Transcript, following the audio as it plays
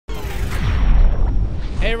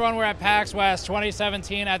Hey everyone, we're at PAX West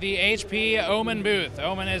 2017 at the HP Omen booth.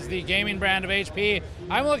 Omen is the gaming brand of HP.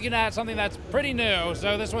 I'm looking at something that's pretty new.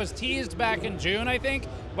 So this was teased back in June, I think,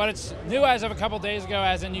 but it's new as of a couple days ago,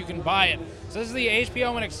 as in you can buy it. So this is the HP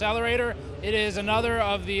Omen Accelerator. It is another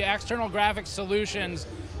of the external graphics solutions,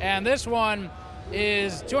 and this one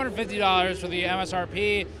is $250 for the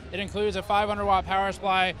MSRP. It includes a 500 watt power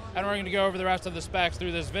supply, and we're going to go over the rest of the specs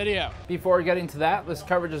through this video. Before getting to that, this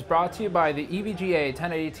coverage is brought to you by the EVGA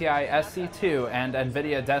 1080 Ti SC2 and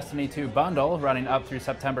NVIDIA Destiny 2 bundle running up through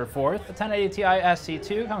September 4th. The 1080 Ti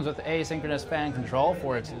SC2 comes with asynchronous fan control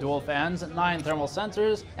for its dual fans, 9 thermal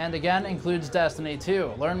sensors, and again includes Destiny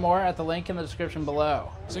 2. Learn more at the link in the description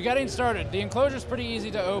below. So getting started, the enclosure is pretty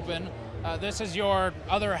easy to open. This is your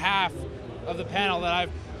other half of the panel that I've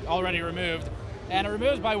already removed, and it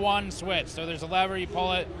removes by one switch. So there's a lever, you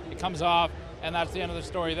pull it, it comes off, and that's the end of the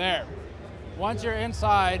story there. Once you're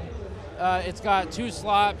inside, it's got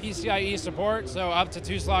 2-slot PCIe support, so up to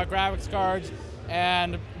 2-slot graphics cards,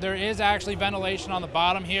 and there is actually ventilation on the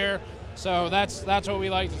bottom here, so that's what we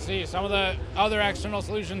like to see. Some of the other external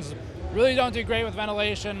solutions really don't do great with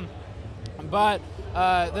ventilation, but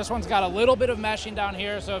this one's got a little bit of meshing down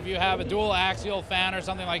here, so if you have a dual axial fan or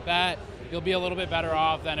something like that, you'll be a little bit better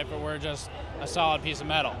off than if it were just a solid piece of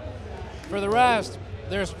metal. For the rest,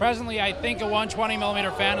 there's presently, I think, a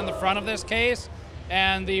 120mm fan in the front of this case,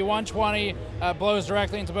 and the 120 blows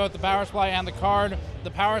directly into both the power supply and the card.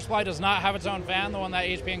 The power supply does not have its own fan, the one that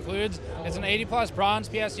HP includes. It's an 80+ bronze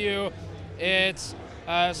PSU. It's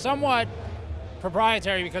somewhat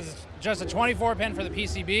proprietary because it's just a 24-pin for the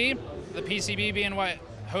PCB being what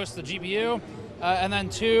hosts the GPU, and then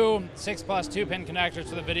 2 6+2-pin connectors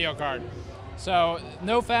to the video card. So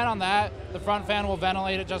no fan on that. The front fan will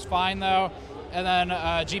ventilate it just fine though, and then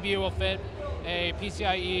GPU will fit a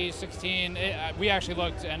PCIe 16. We actually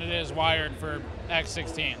looked, and it is wired for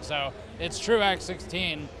X16, so it's true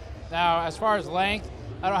X16. Now, as far as length,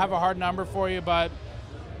 I don't have a hard number for you, but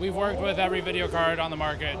we've worked with every video card on the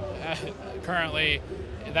market currently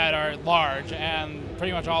that are large, and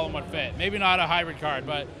pretty much all of them would fit. Maybe not a hybrid card,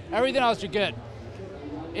 but everything else you're good.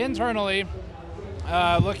 Internally,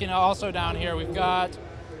 looking also down here, we've got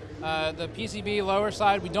the PCB lower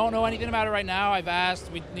side. We don't know anything about it right now. I've asked.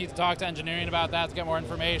 We need to talk to engineering about that to get more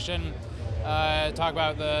information, talk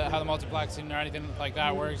about how the multiplexing or anything like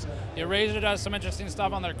that works. The Razer does some interesting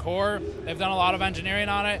stuff on their core. They've done a lot of engineering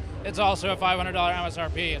on it. It's also a $500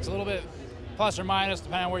 MSRP. It's a little bit plus or minus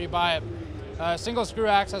depending on where you buy it. Single screw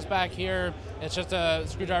access back here. It's just a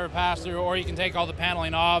screwdriver pass-through, or you can take all the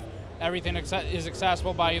paneling off. Everything is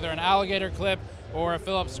accessible by either an alligator clip or a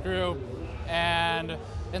Phillips screw. And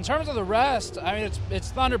in terms of the rest, I mean,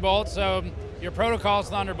 it's Thunderbolt, so your protocol is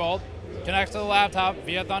Thunderbolt. Connects to the laptop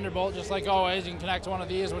via Thunderbolt, just like always. You can connect to one of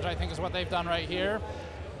these, which I think is what they've done right here.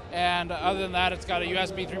 And other than that, it's got a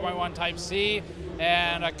USB 3.1 Type-C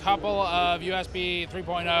and a couple of USB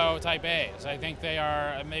 3.0 Type-A's. I think they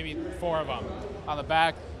are maybe 4 of them on the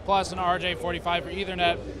back, plus an RJ45 for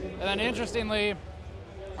Ethernet. And then interestingly,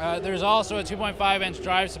 there's also a 2.5-inch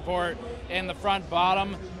drive support in the front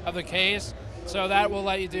bottom of the case, so that will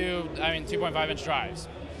let you do, 2.5-inch drives,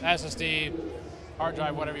 SSD, hard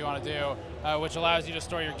drive, whatever you want to do, which allows you to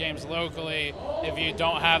store your games locally if you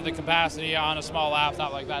don't have the capacity on a small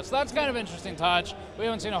laptop like that. So that's kind of an interesting touch. We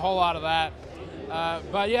haven't seen a whole lot of that.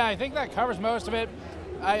 But yeah, I think that covers most of it.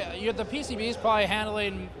 The PCB is probably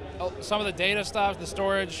handling some of the data stuff, the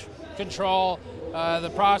storage control,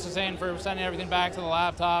 the processing for sending everything back to the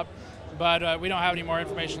laptop, but we don't have any more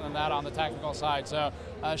information than that on the technical side. So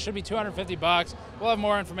it should be $250. We'll have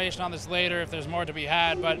more information on this later if there's more to be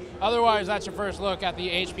had, but otherwise that's your first look at the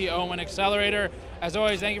HP Omen Accelerator. As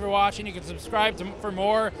always, thank you for watching. You can subscribe for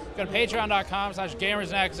more. Go to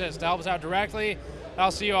patreon.com/gamersnexus to help us out directly.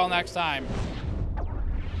 I'll see you all next time.